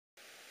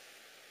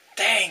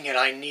Dang it,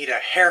 I need a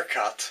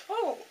haircut.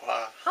 Oh,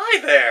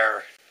 hi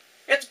there.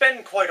 It's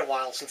been quite a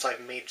while since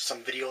I've made some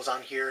videos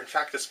on here. In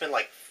fact, it's been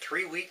like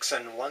 3 weeks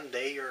and 1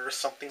 day or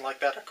something like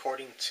that,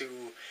 according to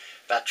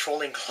that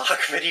trolling clock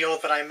video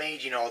that I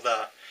made. You know,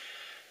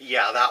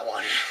 yeah, that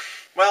one.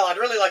 Well, I'd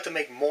really like to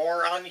make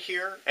more on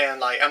here,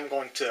 and I am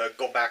going to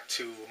go back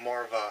to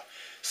more of a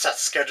set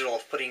schedule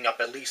of putting up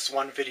at least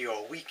one video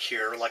a week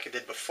here, like I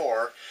did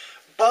before.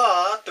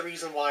 But the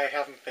reason why I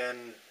haven't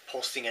been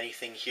posting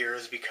anything here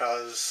is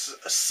because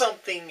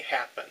something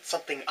happened.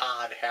 Something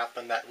odd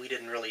happened that we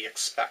didn't really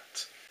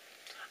expect.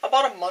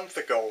 About a month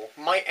ago,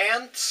 my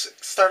aunt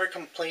started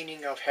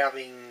complaining of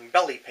having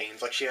belly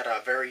pains, like she had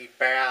a very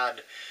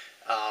bad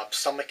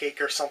stomachache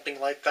or something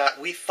like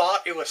that. We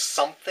thought it was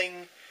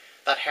something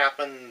that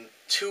happened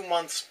 2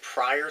 months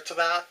prior to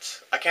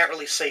that. I can't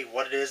really say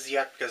what it is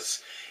yet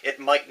because it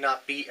might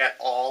not be at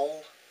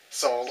all.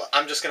 So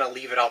I'm just going to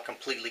leave it out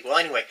completely. Well,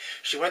 anyway,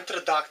 she went to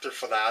the doctor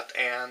for that,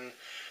 and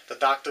the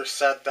doctor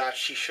said that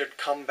she should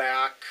come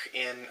back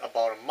in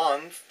about a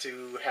month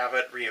to have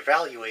it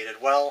reevaluated.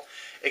 Well,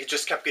 it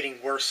just kept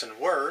getting worse and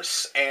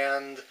worse,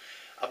 and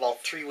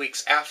about 3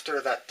 weeks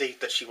after that date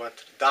that she went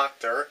to the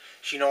doctor,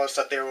 she noticed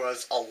that there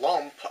was a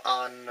lump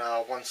on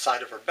one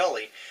side of her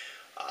belly.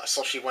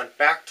 So she went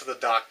back to the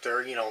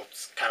doctor. You know,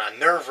 it's kind of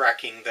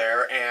nerve-wracking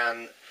there,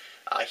 and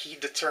he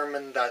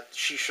determined that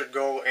she should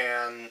go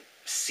and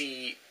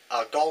see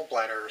a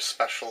gallbladder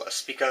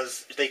specialist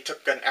because they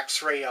took an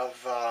x-ray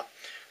of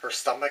her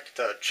stomach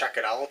to check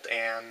it out,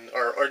 and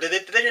or they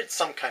did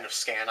some kind of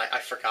scan. I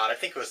forgot. I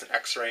think it was an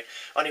x-ray.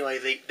 Anyway,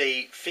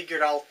 they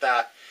figured out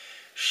that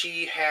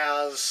she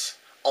has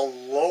a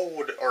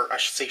load, or I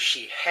should say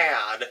she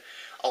had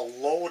a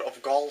load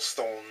of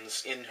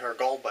gallstones in her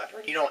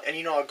gallbladder. You know,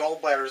 a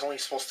gallbladder is only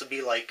supposed to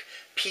be like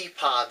pea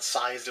pod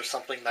sized or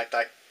something like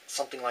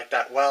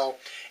that. Well,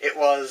 it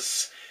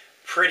was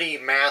pretty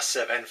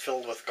massive and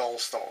filled with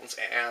gallstones,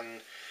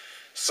 and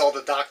so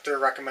the doctor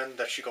recommended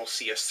that she go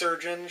see a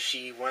surgeon.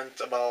 She went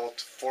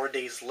about 4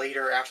 days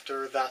later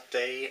after that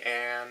day,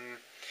 and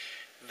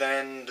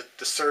then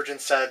the surgeon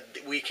said,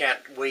 we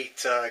can't wait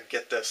to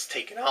get this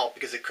taken out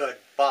because it could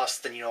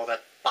bust, and you know,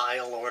 that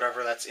bile or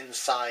whatever that's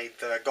inside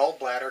the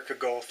gallbladder could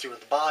go through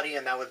the body,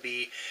 and that would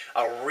be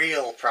a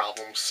real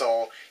problem.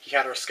 So he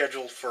had her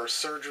scheduled for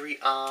surgery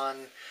on,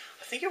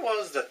 I think it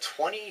was the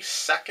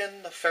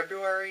 22nd of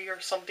February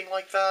or something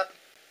like that.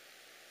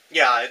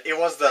 Yeah, it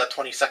was the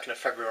 22nd of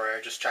February,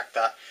 I just checked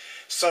that.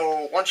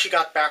 So once she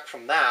got back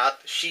from that,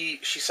 she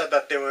said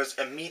that there was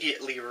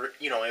immediate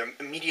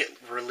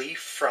relief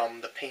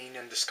from the pain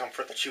and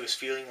discomfort that she was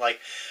feeling. Like,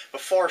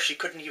 before, she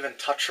couldn't even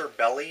touch her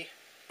belly.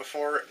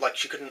 Before, like,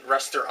 she couldn't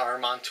rest her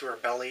arm onto her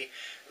belly.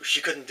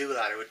 She couldn't do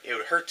that. It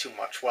would hurt too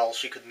much. Well,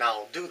 she could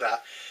now do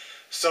that.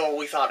 So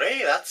we thought,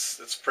 hey,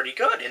 that's pretty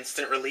good.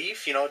 Instant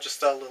relief, you know,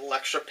 just a little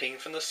extra pain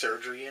from the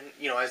surgery, and,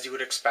 you know, as you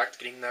would expect,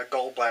 getting the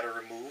gallbladder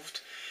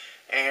removed.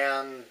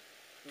 And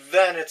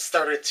then it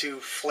started to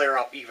flare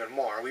up even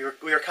more. We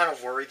were kind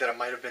of worried that it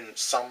might have been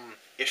some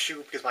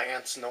issue because my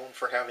aunt's known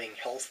for having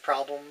health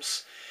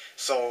problems.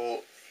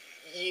 So,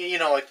 you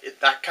know,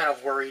 that kind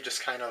of worry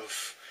just kind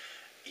of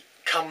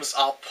comes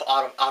up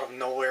out of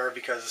nowhere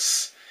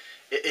because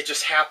it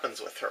just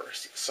happens with her.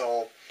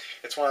 So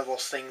it's one of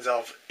those things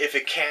of, if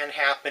it can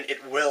happen,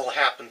 it will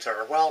happen to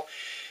her. Well,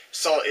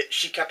 so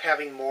she kept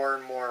having more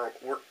and more,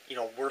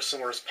 worse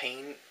and worse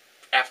pain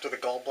after the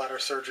gallbladder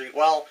surgery.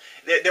 Well,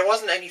 there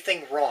wasn't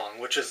anything wrong,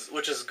 which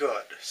is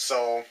good.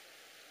 So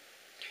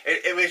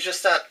it was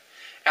just that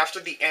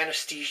after the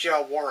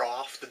anesthesia wore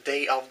off the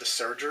day of the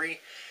surgery,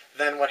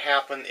 then what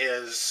happened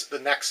is the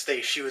next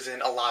day she was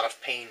in a lot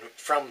of pain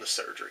from the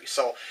surgery.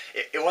 So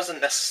it wasn't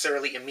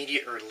necessarily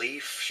immediate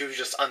relief. She was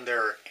just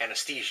under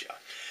anesthesia.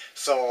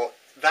 So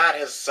that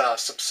has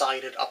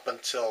subsided up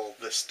until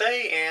this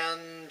day,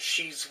 and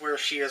she's where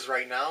she is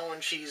right now,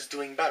 and she's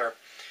doing better.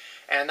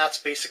 And that's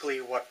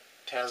basically what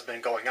has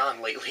been going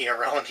on lately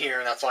around here,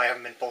 and that's why I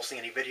haven't been posting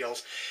any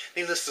videos.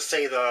 Needless to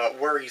say, the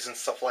worries and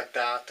stuff like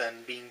that,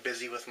 and being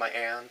busy with my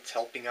aunt,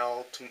 helping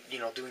out, you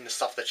know, doing the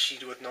stuff that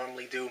she would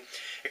normally do,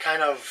 it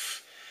kind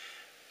of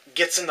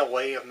gets in the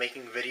way of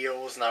making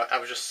videos, and I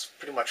was just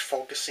pretty much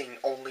focusing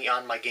only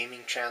on my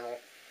gaming channel.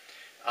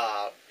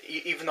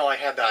 Even though I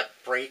had that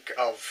break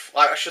of,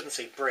 I shouldn't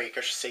say break,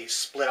 I should say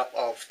split up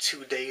of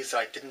 2 days that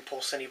I didn't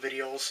post any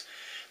videos.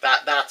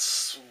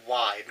 That's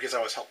why, because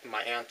I was helping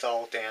my aunt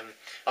out, and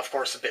of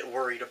course a bit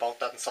worried about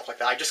that and stuff like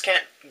that. I just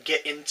can't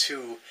get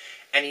into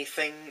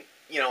anything,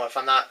 you know, if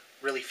I'm not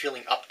really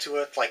feeling up to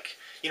it. Like,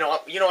 you know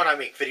when I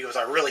make videos,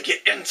 I really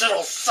get into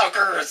those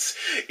suckers.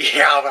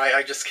 Yeah, but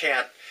I just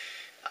can't.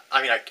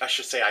 I mean, I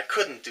should say I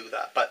couldn't do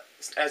that. But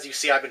as you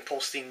see, I've been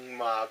posting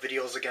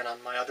videos again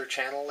on my other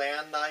channel,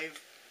 and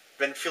I've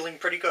been feeling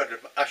pretty good.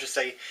 I should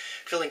say,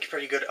 feeling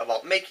pretty good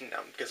about making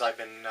them, because I've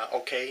been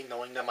okay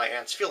knowing that my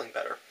aunt's feeling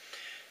better.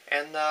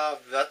 And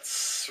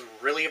that's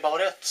really about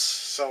it.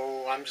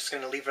 So I'm just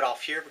going to leave it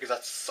off here because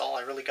that's all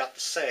I really got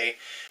to say.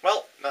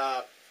 Well,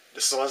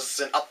 this was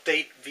an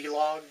update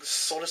vlog,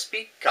 so to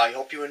speak. I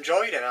hope you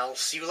enjoyed, and I'll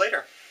see you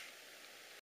later.